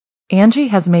Angie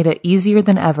has made it easier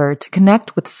than ever to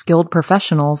connect with skilled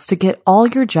professionals to get all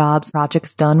your jobs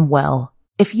projects done well.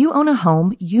 If you own a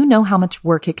home, you know how much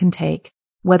work it can take,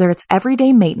 whether it's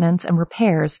everyday maintenance and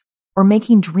repairs or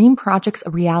making dream projects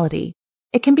a reality.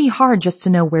 It can be hard just to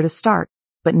know where to start,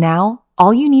 but now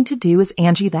all you need to do is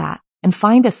Angie that and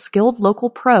find a skilled local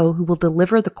pro who will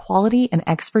deliver the quality and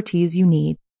expertise you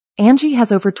need. Angie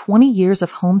has over 20 years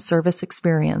of home service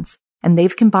experience, and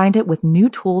they've combined it with new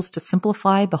tools to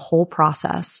simplify the whole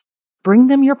process. Bring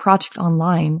them your project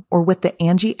online or with the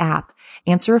Angie app,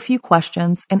 answer a few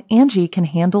questions, and Angie can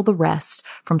handle the rest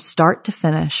from start to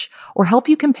finish or help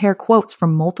you compare quotes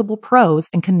from multiple pros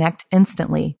and connect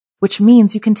instantly, which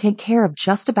means you can take care of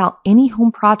just about any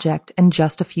home project in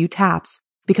just a few taps.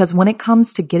 Because when it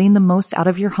comes to getting the most out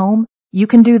of your home, you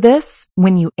can do this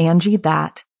when you Angie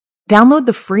that. Download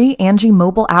the free Angie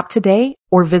mobile app today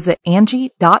or visit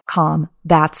Angie.com.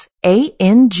 That's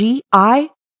ANGI.com.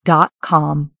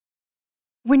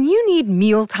 When you need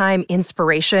mealtime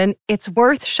inspiration, it's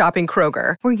worth shopping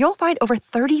Kroger, where you'll find over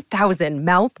 30,000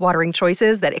 mouth-watering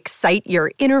choices that excite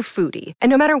your inner foodie. And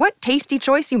no matter what tasty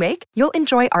choice you make, you'll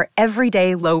enjoy our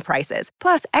everyday low prices,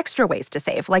 plus extra ways to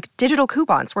save, like digital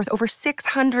coupons worth over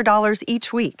 $600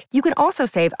 each week. You can also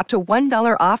save up to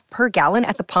 $1 off per gallon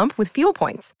at the pump with fuel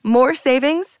points. More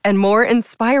savings and more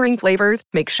inspiring flavors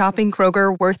make shopping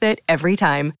Kroger worth it every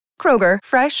time. Kroger,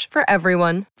 fresh for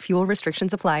everyone. Fuel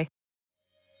restrictions apply.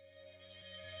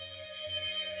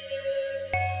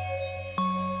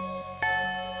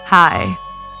 Hi,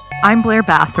 I'm Blair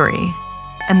Bathory,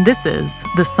 and this is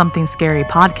the Something Scary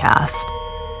podcast.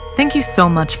 Thank you so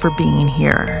much for being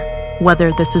here,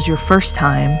 whether this is your first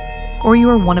time or you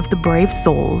are one of the brave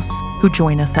souls who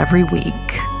join us every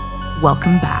week.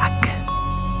 Welcome back.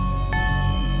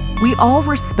 We all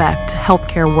respect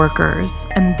healthcare workers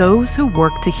and those who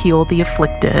work to heal the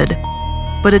afflicted,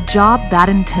 but a job that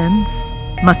intense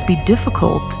must be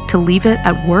difficult to leave it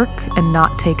at work and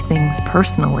not take things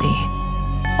personally.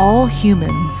 All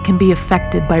humans can be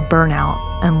affected by burnout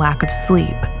and lack of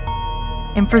sleep.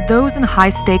 And for those in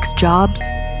high-stakes jobs,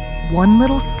 one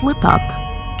little slip-up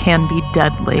can be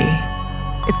deadly.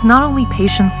 It's not only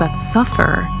patients that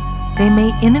suffer, they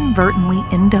may inadvertently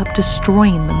end up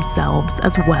destroying themselves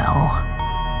as well.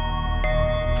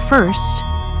 First,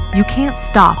 you can't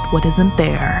stop what isn't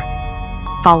there,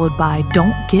 followed by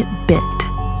don't get bit,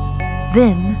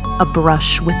 then a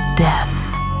brush with death.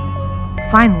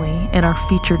 Finally, in our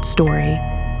featured story,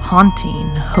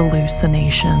 haunting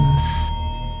hallucinations.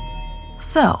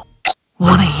 So,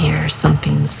 wanna hear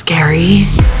something scary?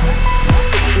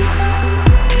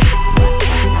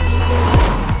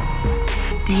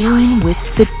 Dealing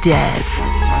with the dead.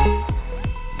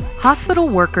 Hospital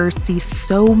workers see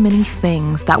so many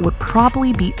things that would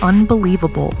probably be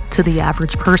unbelievable to the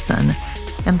average person,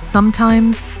 and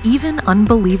sometimes even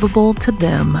unbelievable to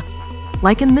them.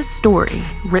 Like in this story,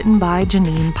 written by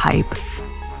Janine Pipe.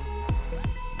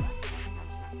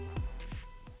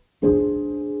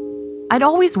 I'd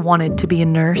always wanted to be a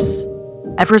nurse,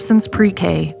 ever since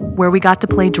pre-K, where we got to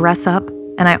play dress up,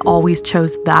 and I always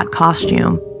chose that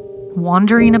costume,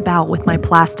 wandering about with my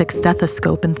plastic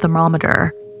stethoscope and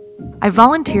thermometer. I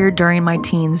volunteered during my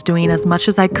teens doing as much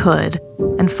as I could,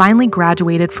 and finally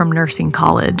graduated from nursing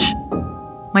college.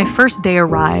 My first day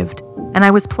arrived, and I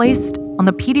was placed on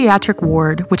the pediatric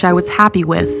ward, which I was happy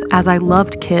with as I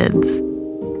loved kids.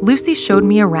 Lucy showed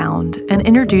me around and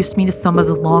introduced me to some of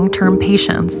the long-term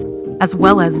patients, as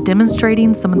well as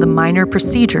demonstrating some of the minor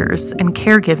procedures and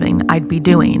caregiving I'd be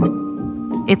doing.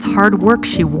 It's hard work,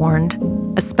 she warned,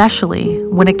 especially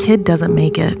when a kid doesn't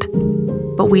make it.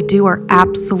 But we do our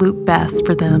absolute best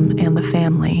for them and the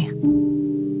family.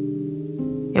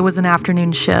 It was an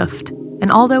afternoon shift,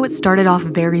 and although it started off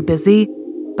very busy,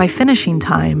 by finishing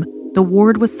time, the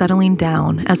ward was settling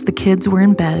down as the kids were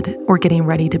in bed or getting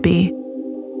ready to be.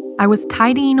 I was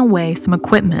tidying away some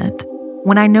equipment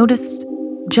when I noticed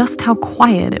just how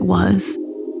quiet it was.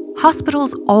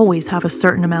 Hospitals always have a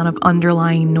certain amount of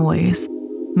underlying noise,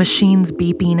 machines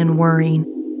beeping and whirring,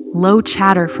 low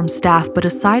chatter from staff, but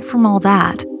aside from all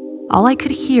that, all I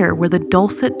could hear were the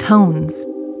dulcet tones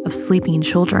of sleeping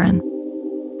children.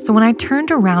 So when I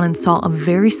turned around and saw a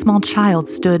very small child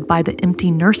stood by the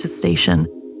empty nurses' station,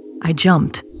 I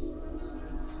jumped.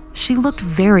 She looked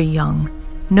very young,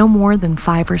 no more than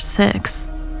 5 or 6,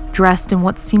 dressed in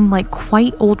what seemed like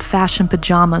quite old-fashioned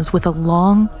pajamas with a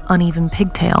long, uneven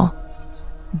pigtail.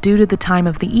 Due to the time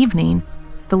of the evening,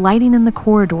 the lighting in the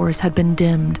corridors had been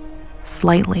dimmed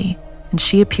slightly, and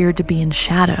she appeared to be in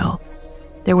shadow.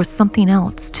 There was something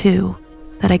else, too,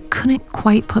 that I couldn't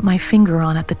quite put my finger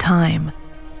on at the time.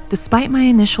 Despite my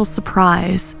initial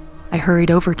surprise, I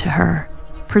hurried over to her,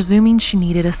 presuming she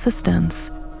needed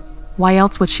assistance. Why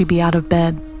else would she be out of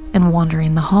bed and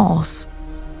wandering the halls?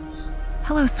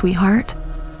 "Hello, sweetheart,"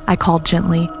 I called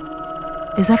gently.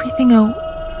 "Is everything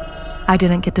I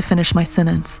didn't get to finish my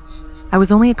sentence. I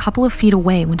was only a couple of feet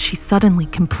away when she suddenly,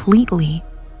 completely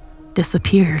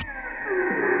disappeared.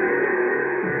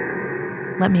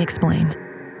 Let me explain.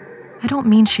 I don't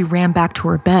mean she ran back to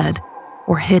her bed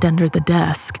or hid under the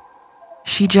desk.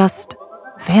 She just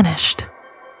vanished.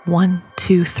 1,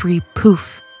 2, 3,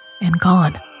 poof, and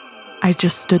gone. I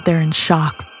just stood there in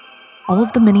shock. All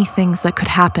of the many things that could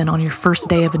happen on your first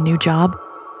day of a new job,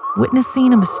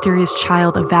 witnessing a mysterious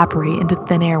child evaporate into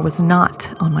thin air was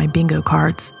not on my bingo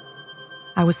cards.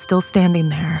 I was still standing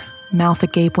there, mouth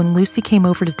agape, when Lucy came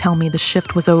over to tell me the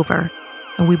shift was over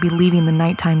and we'd be leaving the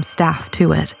nighttime staff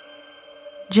to it.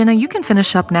 "Jenna, you can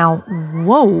finish up now."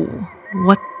 "Whoa,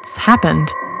 what's happened?"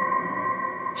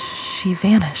 "She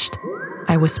vanished,"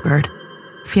 I whispered,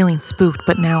 feeling spooked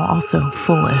but now also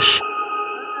foolish.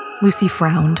 Lucy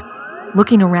frowned,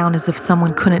 looking around as if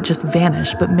someone couldn't just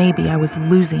vanish, but maybe I was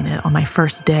losing it on my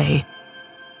first day.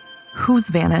 "Who's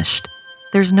vanished?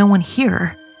 There's no one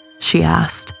here," she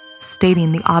asked,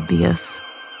 stating the obvious.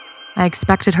 I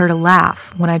expected her to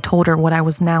laugh when I told her what I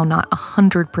was now not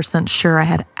 100% sure I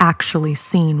had actually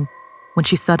seen, when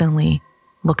she suddenly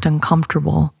looked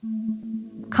uncomfortable.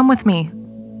 "Come with me.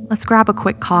 Let's grab a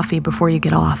quick coffee before you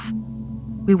get off."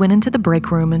 We went into the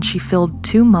break room and she filled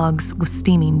 2 mugs with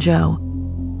steaming joe.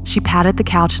 She patted the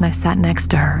couch and I sat next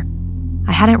to her.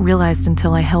 I hadn't realized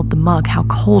until I held the mug how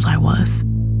cold I was.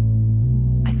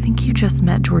 "I think you just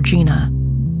met Georgina,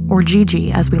 or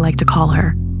Gigi as we like to call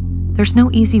her. There's no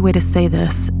easy way to say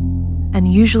this, and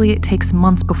usually it takes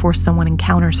months before someone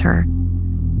encounters her,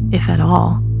 if at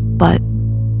all, but..."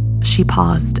 She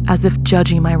paused, as if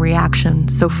judging my reaction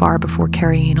so far before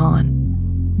carrying on.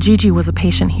 "Gigi was a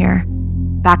patient here.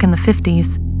 Back in the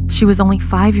 50s, she was only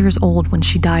 5 years old when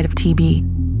she died of TB.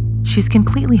 She's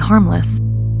completely harmless,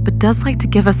 but does like to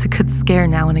give us a good scare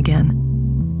now and again."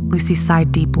 Lucy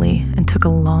sighed deeply and took a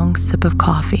long sip of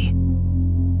coffee.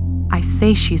 "I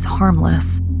say she's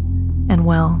harmless, and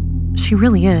well, she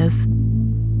really is.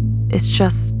 It's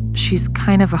just she's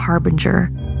kind of a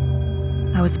harbinger."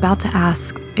 I was about to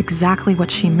ask exactly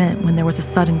what she meant when there was a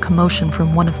sudden commotion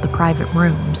from one of the private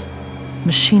rooms.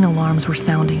 Machine alarms were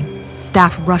sounding,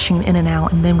 staff rushing in and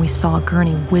out, and then we saw a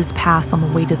gurney whiz past on the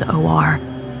way to the OR.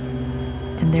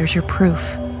 And there's your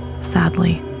proof,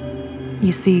 sadly.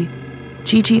 You see,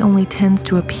 Gigi only tends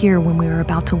to appear when we are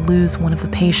about to lose one of the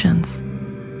patients.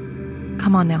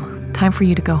 Come on now, time for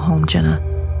you to go home, Jenna.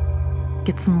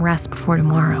 Get some rest before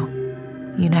tomorrow.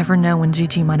 You never know when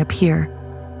Gigi might appear,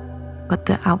 but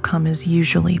the outcome is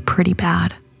usually pretty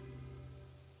bad.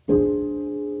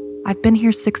 I've been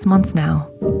here 6 months now,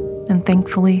 and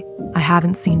thankfully, I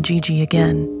haven't seen Gigi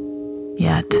again,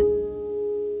 yet.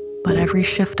 But every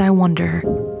shift I wonder,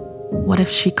 what if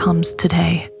she comes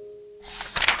today?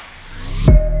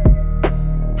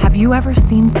 Have you ever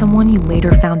seen someone you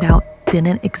later found out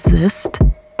didn't exist?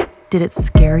 Did it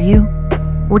scare you?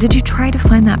 Or did you try to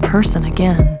find that person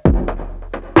again?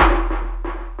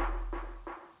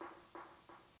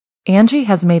 Angie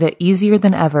has made it easier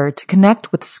than ever to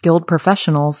connect with skilled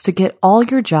professionals to get all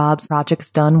your jobs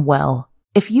projects done well.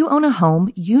 If you own a home,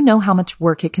 you know how much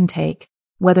work it can take,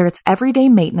 whether it's everyday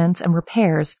maintenance and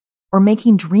repairs or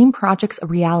making dream projects a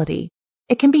reality.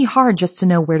 It can be hard just to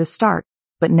know where to start,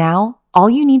 but now all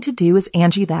you need to do is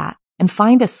Angie that and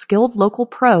find a skilled local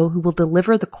pro who will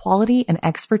deliver the quality and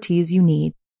expertise you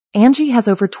need. Angie has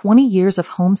over 20 years of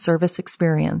home service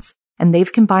experience, and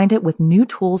they've combined it with new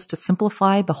tools to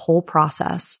simplify the whole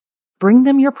process. Bring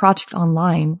them your project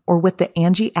online or with the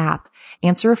Angie app,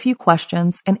 answer a few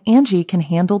questions, and Angie can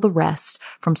handle the rest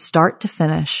from start to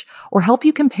finish, or help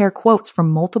you compare quotes from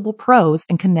multiple pros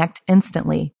and connect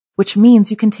instantly, which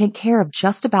means you can take care of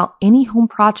just about any home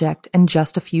project in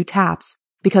just a few taps.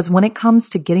 Because when it comes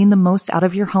to getting the most out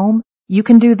of your home, you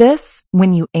can do this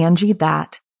when you Angie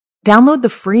that. Download the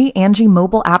free Angie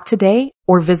mobile app today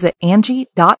or visit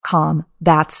Angie.com.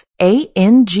 That's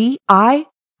ANGI.com.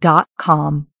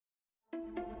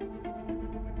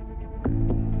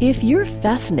 If you're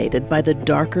fascinated by the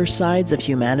darker sides of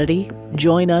humanity,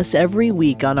 join us every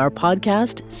week on our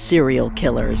podcast, Serial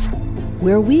Killers,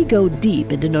 where we go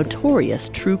deep into notorious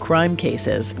true crime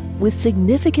cases. With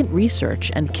significant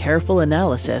research and careful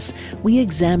analysis, we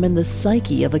examine the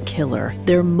psyche of a killer,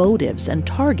 their motives and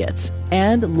targets,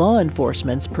 and law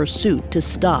enforcement's pursuit to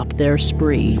stop their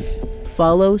spree.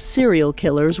 Follow Serial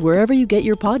Killers wherever you get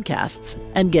your podcasts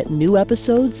and get new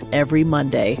episodes every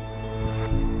Monday.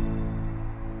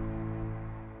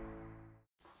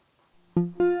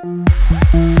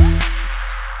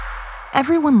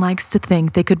 Everyone likes to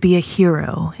think they could be a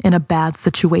hero in a bad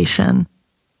situation,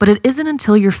 but it isn't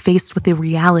until you're faced with the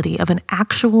reality of an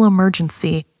actual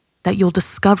emergency that you'll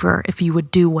discover if you would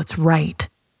do what's right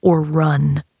or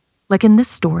run. Like in this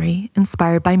story,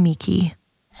 inspired by Miki.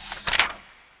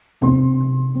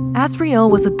 Azriel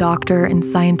was a doctor and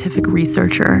scientific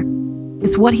researcher.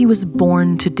 It's what he was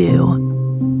born to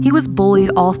do. He was bullied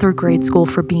all through grade school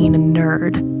for being a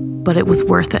nerd, but it was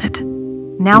worth it.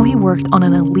 Now he worked on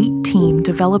an elite team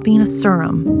developing a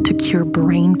serum to cure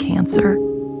brain cancer.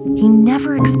 He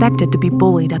never expected to be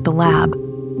bullied at the lab,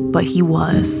 but he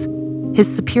was.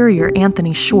 His superior,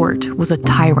 Anthony Short, was a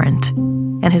tyrant,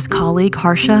 and his colleague,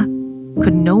 Harsha,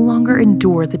 could no longer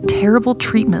endure the terrible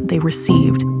treatment they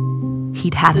received.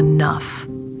 He'd had enough.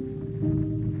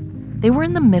 They were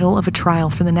in the middle of a trial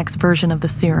for the next version of the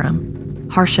serum.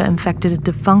 Harsha infected a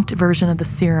defunct version of the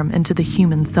serum into the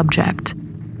human subject.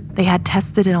 They had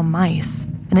tested it on mice,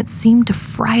 and it seemed to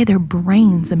fry their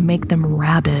brains and make them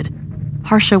rabid.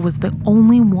 Harsha was the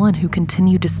only one who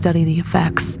continued to study the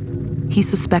effects. He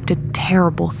suspected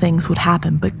terrible things would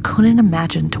happen, but couldn't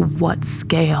imagine to what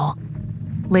scale.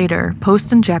 Later,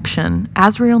 post-injection,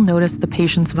 Azriel noticed the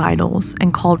patient's vitals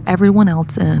and called everyone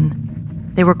else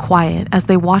in. They were quiet as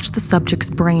they watched the subject's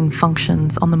brain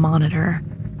functions on the monitor.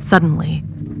 Suddenly,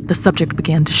 the subject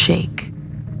began to shake.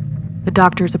 The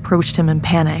doctors approached him in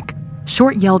panic.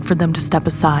 Short yelled for them to step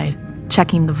aside,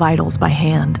 checking the vitals by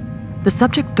hand. The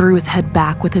subject threw his head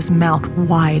back with his mouth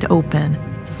wide open,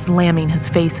 slamming his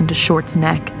face into Short's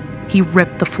neck. He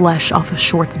ripped the flesh off of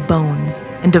Short's bones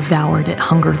and devoured it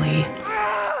hungrily.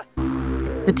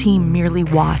 The team merely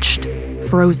watched,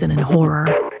 frozen in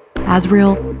horror.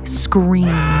 Azriel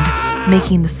screamed,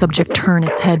 making the subject turn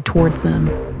its head towards them.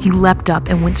 He leapt up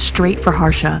and went straight for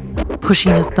Harsha,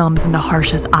 pushing his thumbs into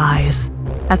Harsha's eyes.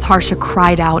 As Harsha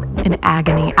cried out in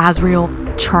agony, Azriel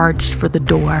charged for the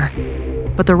door.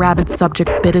 But the rabid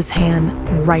subject bit his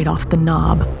hand right off the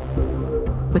knob.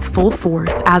 With full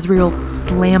force, Azriel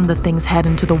slammed the thing's head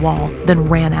into the wall, then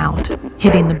ran out,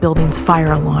 hitting the building's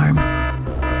fire alarm.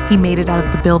 He made it out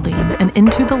of the building and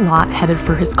into the lot headed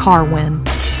for his car when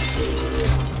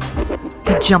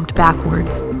he jumped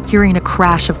backwards, hearing a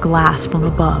crash of glass from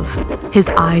above. His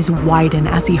eyes widened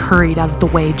as he hurried out of the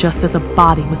way just as a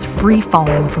body was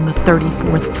free-falling from the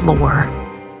 34th floor.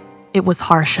 It was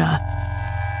Harsha.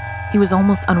 He was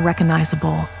almost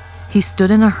unrecognizable. He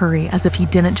stood in a hurry as if he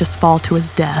didn't just fall to his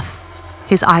death.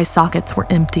 His eye sockets were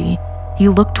empty. He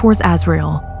looked towards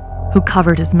Azriel, who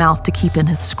covered his mouth to keep in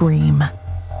his scream.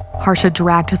 Harsha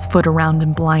dragged his foot around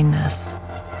in blindness.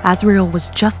 Azriel was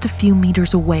just a few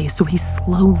meters away, so he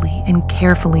slowly and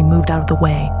carefully moved out of the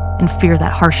way in fear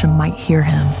that Harsha might hear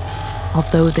him,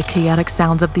 although the chaotic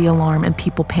sounds of the alarm and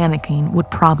people panicking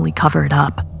would probably cover it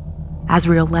up.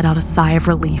 Azriel let out a sigh of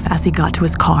relief as he got to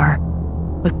his car.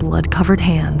 With blood-covered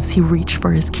hands, he reached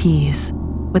for his keys.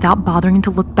 Without bothering to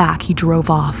look back, he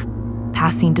drove off,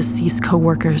 passing deceased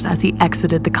co-workers as he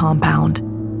exited the compound.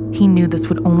 He knew this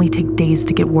would only take days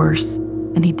to get worse,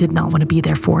 and he did not want to be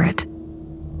there for it.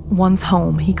 Once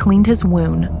home, he cleaned his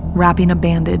wound, wrapping a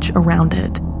bandage around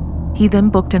it. He then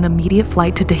booked an immediate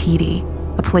flight to Tahiti,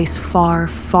 a place far,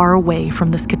 far away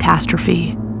from this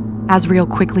catastrophe. Azriel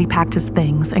quickly packed his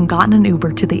things and got in an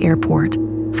Uber to the airport,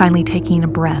 finally taking a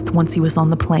breath once he was on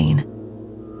the plane.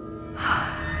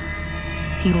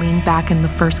 He leaned back in the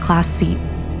first-class seat.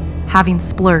 Having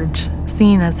splurged,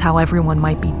 seeing as how everyone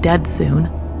might be dead soon,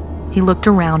 he looked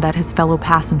around at his fellow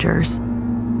passengers,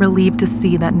 relieved to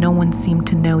see that no one seemed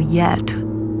to know yet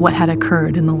what had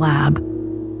occurred in the lab,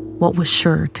 what was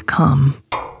sure to come.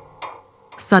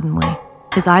 Suddenly,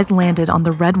 his eyes landed on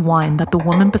the red wine that the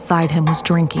woman beside him was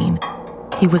drinking.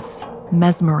 He was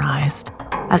mesmerized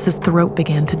as his throat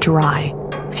began to dry,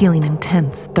 feeling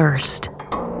intense thirst.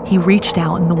 He reached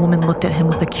out and the woman looked at him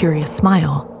with a curious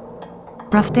smile.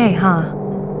 "Rough day, huh?"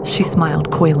 She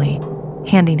smiled coyly,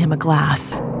 handing him a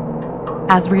glass.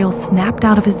 Azriel snapped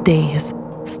out of his daze,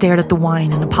 stared at the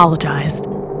wine and apologized.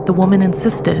 The woman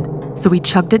insisted, so he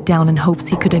chugged it down in hopes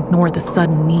he could ignore the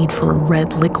sudden need for a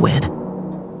red liquid.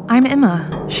 "I'm Emma,"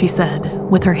 she said,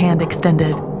 with her hand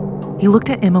extended. He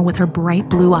looked at Emma with her bright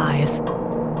blue eyes.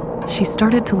 She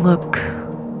started to look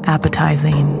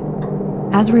appetizing.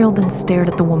 Azriel then stared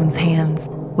at the woman's hands,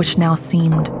 which now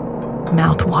seemed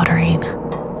mouth-watering.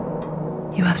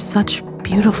 "You have such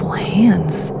beautiful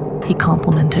hands," he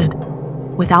complimented.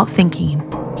 Without thinking,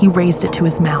 he raised it to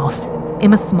his mouth.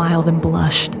 Emma smiled and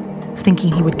blushed,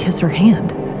 thinking he would kiss her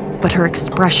hand, but her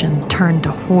expression turned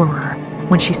to horror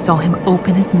when she saw him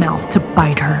open his mouth to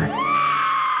bite her.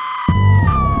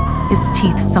 His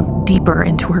teeth sunk deeper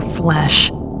into her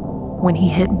flesh. When he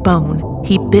hit bone,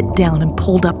 he bit down and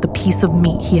pulled up the piece of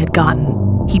meat he had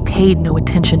gotten. He paid no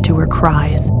attention to her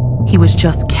cries. He was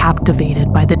just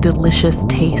captivated by the delicious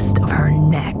taste of her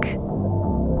neck.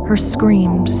 Her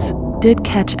screams did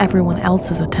catch everyone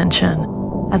else's attention.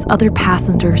 As other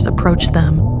passengers approached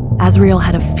them, Azriel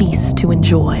had a feast to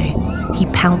enjoy. He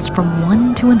pounced from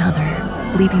one to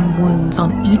another, leaving wounds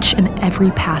on each and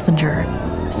every passenger,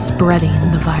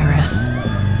 spreading the virus.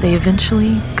 They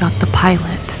eventually got the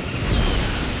pilot.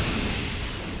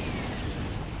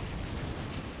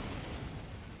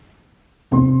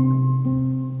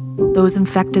 Those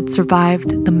infected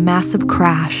survived the massive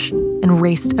crash and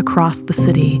raced across the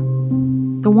city.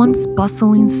 The once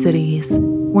bustling cities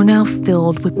were now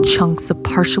filled with chunks of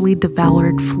partially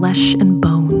devoured flesh and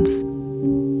bones.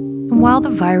 And while the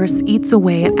virus eats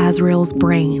away at Azriel's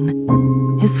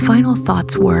brain, his final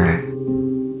thoughts were,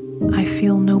 "I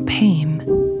feel no pain.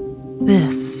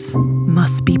 This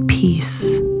must be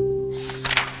peace."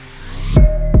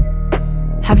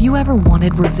 Have you ever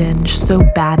wanted revenge so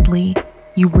badly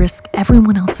you risk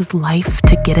everyone else's life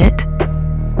to get it?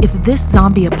 If this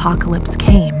zombie apocalypse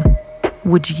came,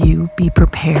 would you be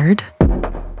prepared?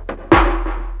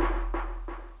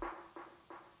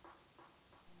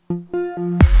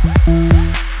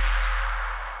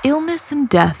 Illness and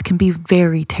death can be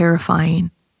very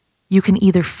terrifying. You can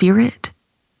either fear it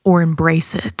or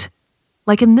embrace it.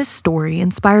 Like in this story,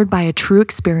 inspired by a true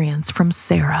experience from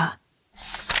Sarah.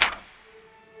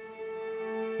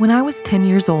 When I was 10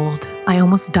 years old, I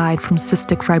almost died from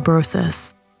cystic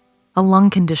fibrosis, a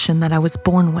lung condition that I was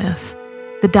born with.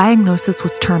 The diagnosis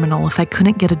was terminal if I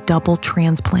couldn't get a double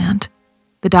transplant.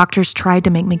 The doctors tried to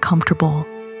make me comfortable,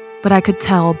 but I could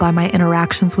tell by my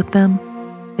interactions with them,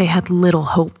 they had little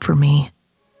hope for me.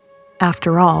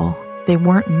 After all, they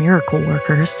weren't miracle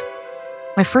workers.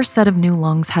 My first set of new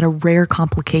lungs had a rare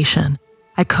complication.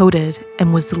 I coded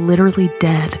and was literally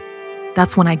dead.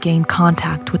 That's when I gained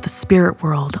contact with the spirit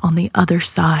world on the other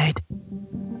side.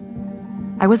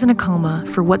 I was in a coma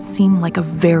for what seemed like a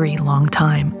very long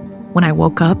time. When I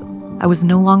woke up, I was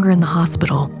no longer in the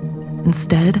hospital.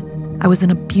 Instead, I was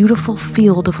in a beautiful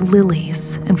field of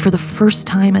lilies, and for the first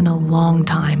time in a long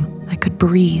time, I could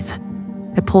breathe.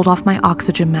 I pulled off my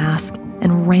oxygen mask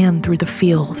and ran through the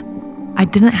field. I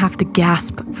didn't have to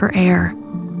gasp for air.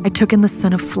 I took in the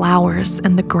scent of flowers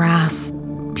and the grass.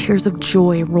 Tears of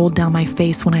joy rolled down my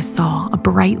face when I saw a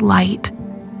bright light.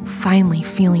 Finally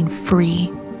feeling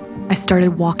free, I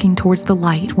started walking towards the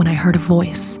light when I heard a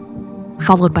voice,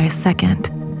 followed by a second,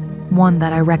 one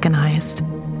that I recognized.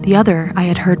 The other I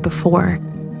had heard before.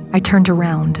 I turned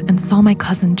around and saw my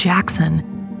cousin Jackson,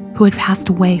 who had passed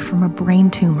away from a brain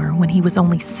tumor when he was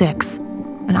only 6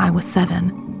 and I was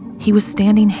 7. He was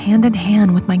standing hand in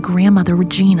hand with my grandmother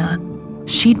Regina.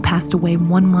 She'd passed away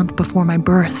 1 month before my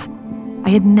birth. I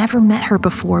had never met her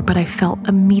before, but I felt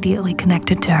immediately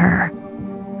connected to her.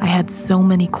 I had so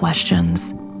many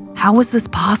questions. How was this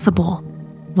possible?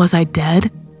 Was I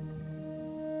dead?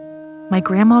 My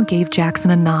grandma gave Jackson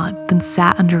a nod, then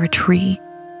sat under a tree.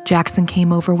 Jackson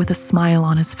came over with a smile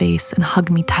on his face and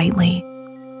hugged me tightly.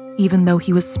 Even though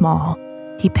he was small,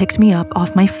 he picked me up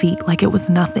off my feet like it was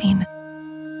nothing.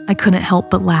 I couldn't help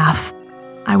but laugh.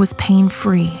 I was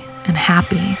pain-free and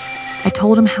happy. I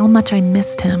told him how much I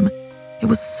missed him. It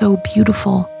was so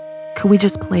beautiful. Could we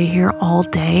just play here all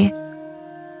day?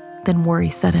 Then worry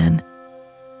set in.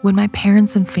 Would my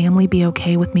parents and family be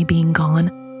okay with me being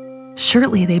gone?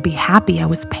 Surely they'd be happy I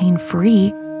was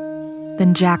pain-free.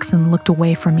 Then Jackson looked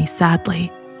away from me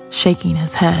sadly, shaking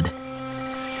his head.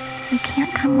 "You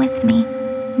can't come with me.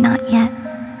 Not yet,"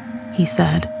 he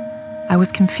said. I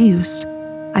was confused.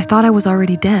 I thought I was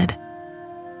already dead.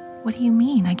 "What do you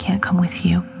mean I can't come with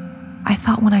you? I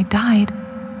thought when I died,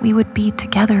 we would be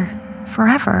together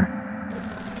forever."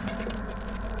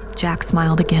 Jack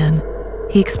smiled again.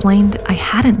 He explained I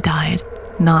hadn't died,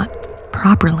 not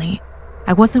properly.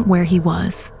 I wasn't where he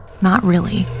was, not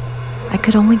really. I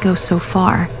could only go so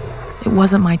far. It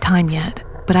wasn't my time yet,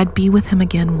 but I'd be with him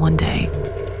again one day.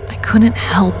 I couldn't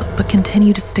help but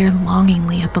continue to stare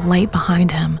longingly at the light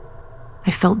behind him.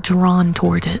 I felt drawn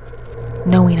toward it,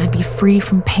 knowing I'd be free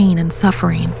from pain and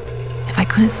suffering. If I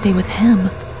couldn't stay with him,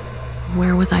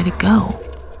 where was I to go?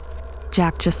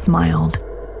 Jack just smiled.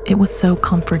 It was so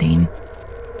comforting.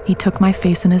 He took my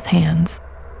face in his hands,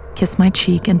 kissed my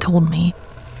cheek, and told me,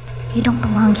 "You don't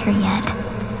belong here yet.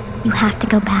 You have to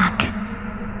go back."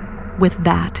 With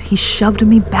that, he shoved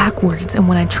me backwards, and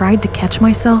when I tried to catch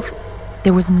myself,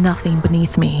 there was nothing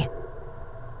beneath me.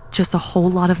 Just a whole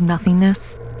lot of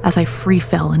nothingness as I free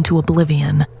fell into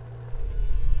oblivion.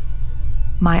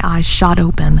 My eyes shot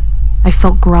open. I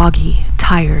felt groggy,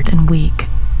 tired, and weak.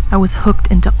 I was hooked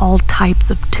into all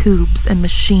types of tubes and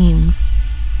machines.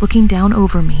 Looking down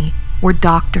over me were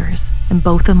doctors and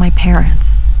both of my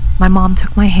parents. My mom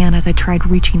took my hand as I tried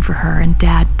reaching for her and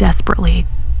Dad desperately,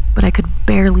 but I could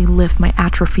barely lift my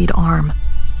atrophied arm,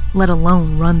 let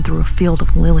alone run through a field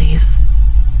of lilies.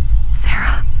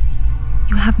 "Sarah,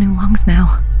 you have new lungs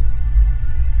now.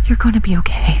 You're going to be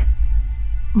okay,"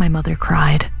 my mother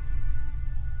cried.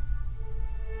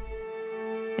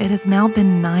 It has now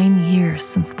been 9 years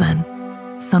since then.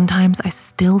 Sometimes I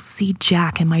still see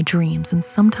Jack in my dreams, and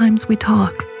sometimes we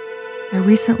talk. I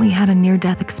recently had a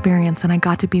near-death experience, and I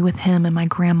got to be with him and my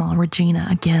grandma, Regina,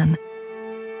 again.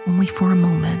 Only for a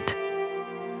moment.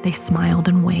 They smiled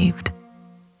and waved.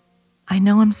 I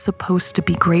know I'm supposed to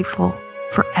be grateful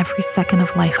for every second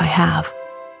of life I have,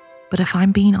 but if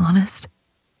I'm being honest,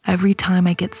 every time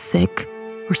I get sick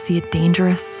or see a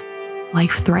dangerous,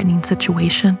 life-threatening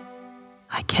situation,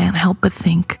 I can't help but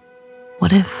think,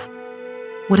 what if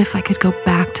I could go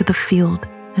back to the field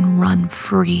and run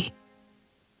free?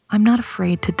 I'm not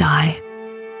afraid to die.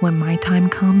 When my time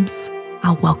comes,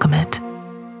 I'll welcome it.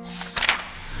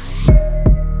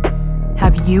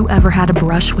 Have you ever had a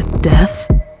brush with death?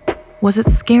 Was it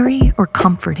scary or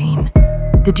comforting?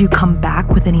 Did you come back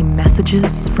with any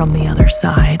messages from the other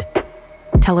side?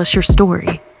 Tell us your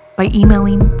story by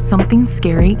emailing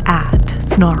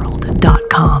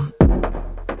somethingscary@snarled.com.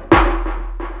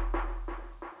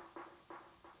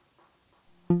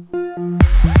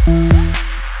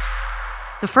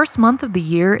 The first month of the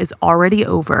year is already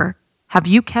over. Have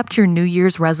you kept your New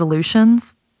Year's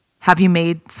resolutions? Have you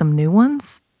made some new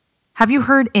ones? Have you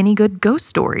heard any good ghost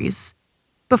stories?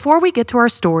 Before we get to our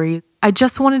story, I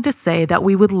just wanted to say that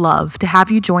we would love to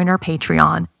have you join our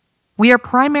Patreon. We are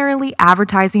primarily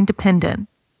advertising dependent,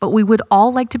 but we would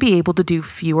all like to be able to do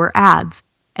fewer ads,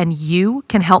 and you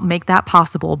can help make that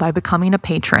possible by becoming a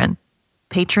patron.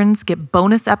 Patrons get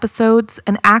bonus episodes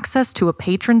and access to a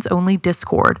patrons-only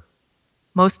Discord.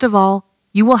 Most of all,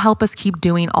 you will help us keep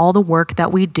doing all the work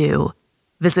that we do.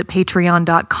 Visit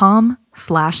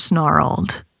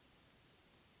patreon.com/snarled.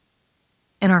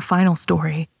 In our final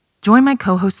story, join my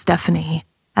co-host Stephanie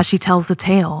as she tells the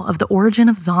tale of the origin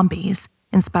of zombies,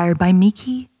 inspired by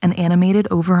Miki and animated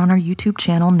over on our YouTube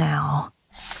channel now.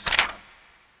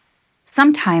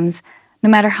 Sometimes, no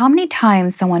matter how many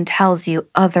times someone tells you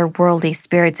otherworldly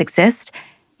spirits exist,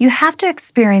 you have to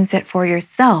experience it for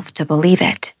yourself to believe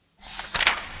it.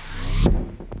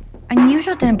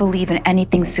 Anusia didn't believe in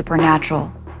anything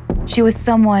supernatural. She was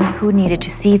someone who needed to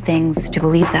see things to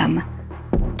believe them.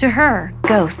 To her,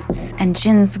 ghosts and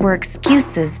jinns were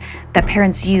excuses that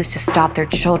parents used to stop their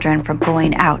children from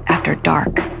going out after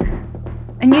dark.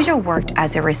 Anusia worked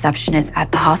as a receptionist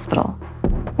at the hospital.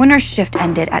 When her shift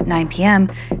ended at 9 p.m.,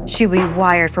 she would be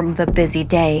wired from the busy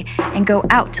day and go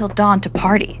out till dawn to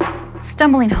party,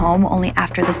 stumbling home only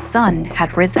after the sun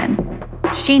had risen.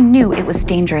 She knew it was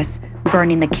dangerous,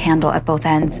 burning the candle at both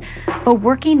ends, but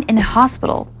working in a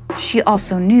hospital, she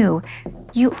also knew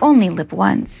you only live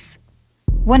once.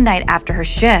 One night after her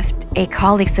shift, a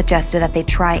colleague suggested that they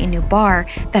try a new bar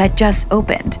that had just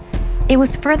opened. It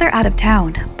was further out of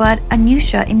town, but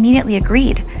Anusia immediately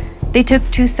agreed. They took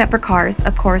 2 separate cars,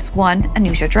 of course one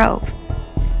Anusia drove.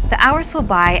 The hours went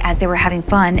by as they were having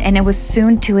fun, and it was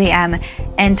soon 2 a.m.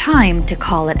 and time to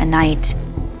call it a night.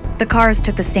 The cars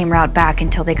took the same route back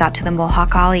until they got to the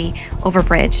Mohakali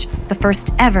overbridge, the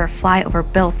first ever flyover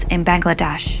built in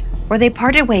Bangladesh, where they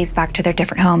parted ways back to their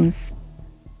different homes.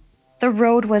 The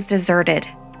road was deserted,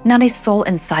 not a soul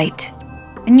in sight.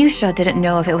 Anusia didn't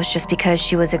know if it was just because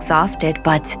she was exhausted,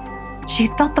 but she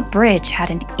felt the bridge had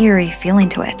an eerie feeling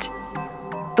to it.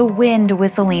 The wind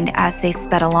whistling as they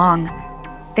sped along.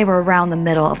 They were around the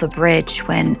middle of the bridge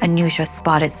when Anusia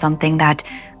spotted something that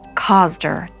caused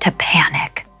her to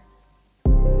panic.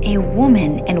 A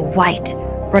woman in white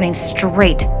running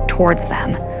straight towards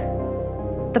them.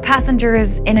 The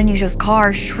passengers in Anusia's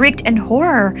car shrieked in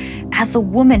horror as the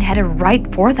woman headed right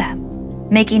for them,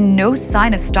 making no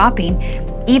sign of stopping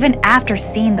even after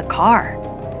seeing the car.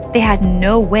 They had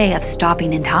no way of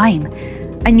stopping in time.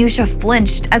 Anusia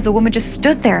flinched as the woman just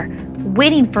stood there,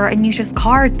 waiting for Anusia's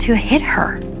car to hit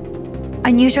her.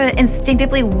 Anusia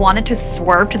instinctively wanted to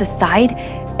swerve to the side,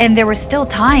 and there was still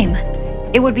time.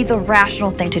 It would be the rational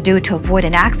thing to do to avoid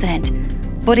an accident,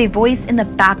 but a voice in the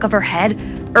back of her head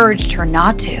urged her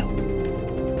not to.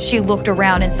 She looked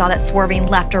around and saw that swerving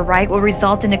left or right would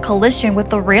result in a collision with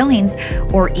the railings,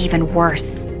 or even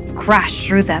worse, crash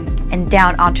through them and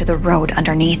down onto the road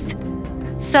underneath.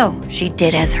 So she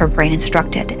did as her brain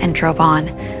instructed and drove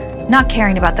on, not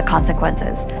caring about the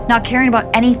consequences, not caring about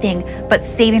anything but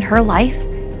saving her life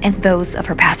and those of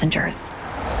her passengers.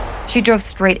 She drove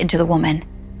straight into the woman,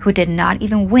 who did not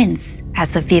even wince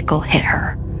as the vehicle hit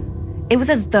her. It was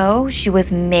as though she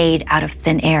was made out of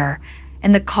thin air,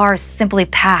 and the car simply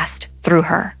passed through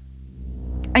her.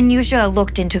 Anyusia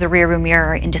looked into the rearview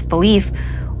mirror in disbelief,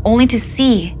 only to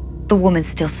see the woman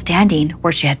still standing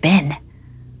where she had been.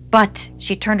 But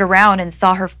she turned around and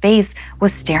saw her face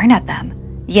was staring at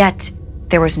them, yet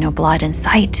there was no blood in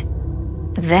sight.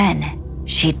 Then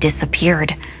she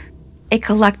disappeared, a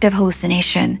collective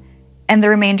hallucination, and the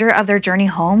remainder of their journey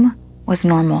home was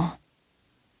normal.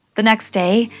 The next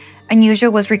day,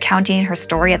 Anyusia was recounting her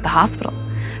story at the hospital,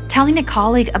 telling a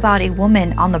colleague about a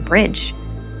woman on the bridge.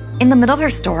 In the middle of her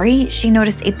story, she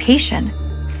noticed a patient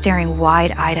staring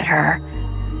wide-eyed at her.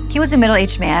 He was a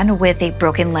middle-aged man with a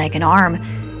broken leg and arm,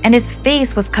 and his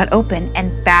face was cut open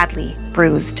and badly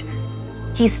bruised.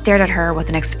 He stared at her with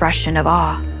an expression of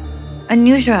awe.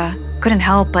 Anyusia couldn't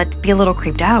help but be a little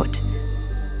creeped out.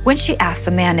 When she asked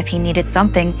the man if he needed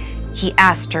something, he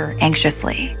asked her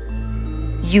anxiously,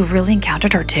 "You really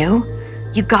encountered her too?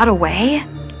 You got away?"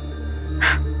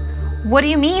 "What do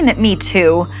you mean, me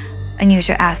too?"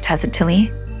 Anyusia asked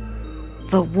hesitantly.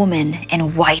 "The woman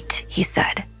in white," he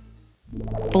said.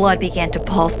 Blood began to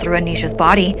pulse through Anyusia's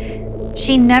body.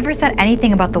 She never said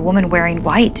anything about the woman wearing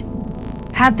white.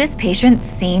 Had this patient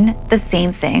seen the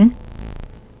same thing?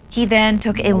 He then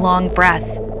took a long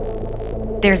breath.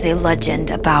 "There's a legend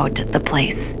about the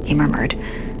place," he murmured.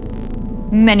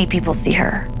 "Many people see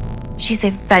her. She's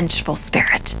a vengeful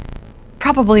spirit.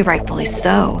 Probably rightfully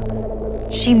so.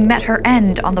 She met her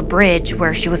end on the bridge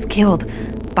where she was killed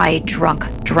by a drunk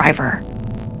driver.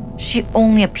 She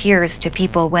only appears to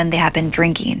people when they have been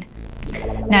drinking.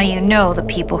 Now you know the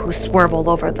people who swerve all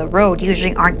over the road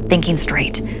usually aren't thinking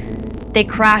straight. They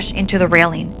crash into the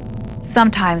railing,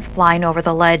 sometimes flying over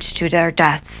the ledge to their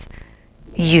deaths.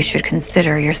 You should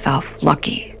consider yourself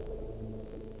lucky."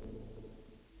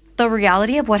 The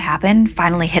reality of what happened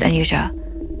finally hit Anyusia.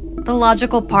 The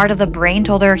logical part of the brain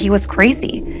told her he was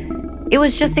crazy. It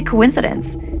was just a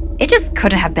coincidence. It just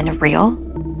couldn't have been real.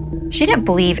 She didn't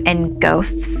believe in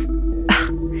ghosts.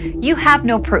 "You have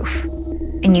no proof,"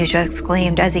 Anyusia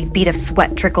exclaimed as a bead of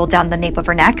sweat trickled down the nape of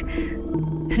her neck.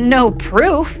 "No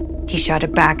proof?" he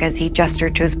shouted back as he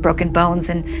gestured to his broken bones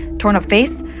and torn up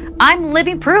face. "I'm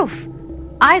living proof.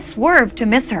 I swerved to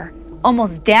miss her,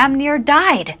 almost damn near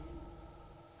died."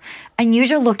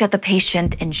 Anyusia looked at the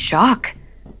patient in shock,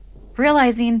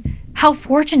 realizing how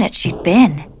fortunate she'd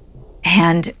been.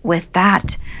 And with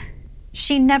that,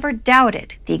 she never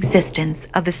doubted the existence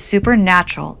of the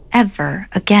supernatural ever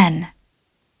again.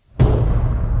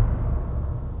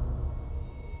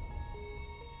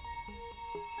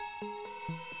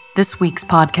 This week's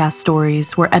podcast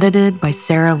stories were edited by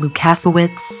Sarah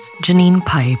Lukasiewicz, Janine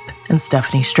Pipe, and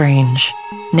Stephanie Strange.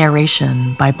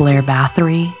 Narration by Blair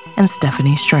Bathory and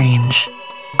Stephanie Strange.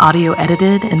 Audio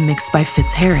edited and mixed by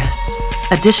Fitz Harris.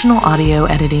 Additional audio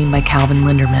editing by Calvin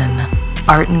Linderman.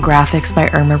 Art and graphics by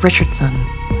Irma Richardson.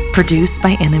 Produced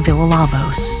by Anna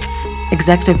Villalobos.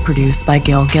 Executive produced by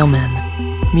Gail Gilman.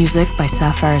 Music by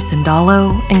Sapphire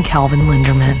Sindalo and Calvin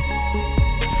Linderman.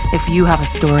 If you have a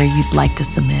story you'd like to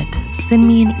submit, send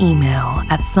me an email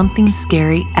at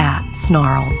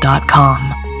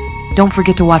somethingscary@snarled.com. Don't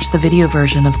forget to watch the video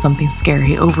version of Something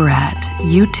Scary over at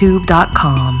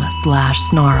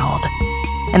youtube.com/snarled.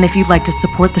 And if you'd like to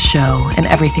support the show and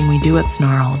everything we do at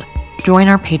Snarled, join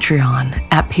our Patreon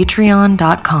at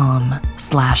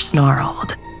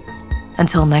patreon.com/snarled.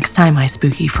 Until next time, my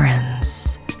spooky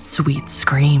friends, sweet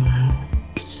screams.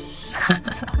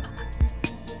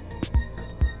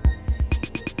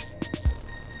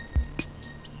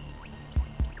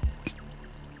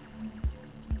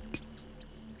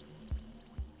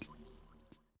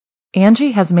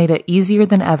 Angie has made it easier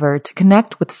than ever to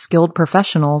connect with skilled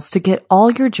professionals to get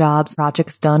all your jobs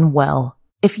projects done well.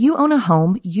 If you own a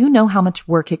home, you know how much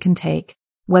work it can take,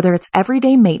 whether it's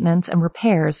everyday maintenance and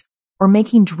repairs or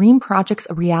making dream projects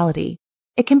a reality.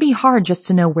 It can be hard just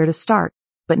to know where to start,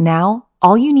 but now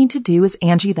all you need to do is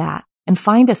Angie that and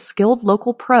find a skilled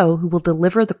local pro who will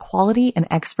deliver the quality and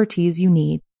expertise you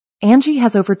need. Angie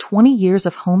has over 20 years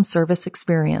of home service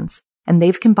experience, and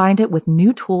they've combined it with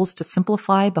new tools to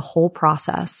simplify the whole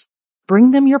process.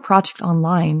 Bring them your project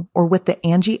online or with the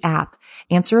Angie app,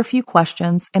 answer a few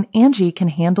questions, and Angie can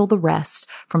handle the rest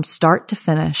from start to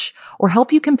finish, or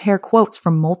help you compare quotes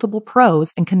from multiple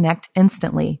pros and connect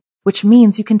instantly, which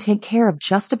means you can take care of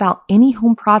just about any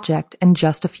home project in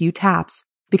just a few taps.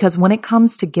 Because when it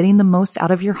comes to getting the most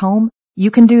out of your home, you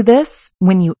can do this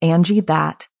when you Angie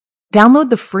that. Download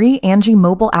the free Angie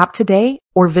mobile app today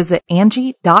or visit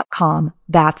Angie.com.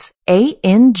 That's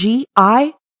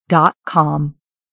ANGI.com.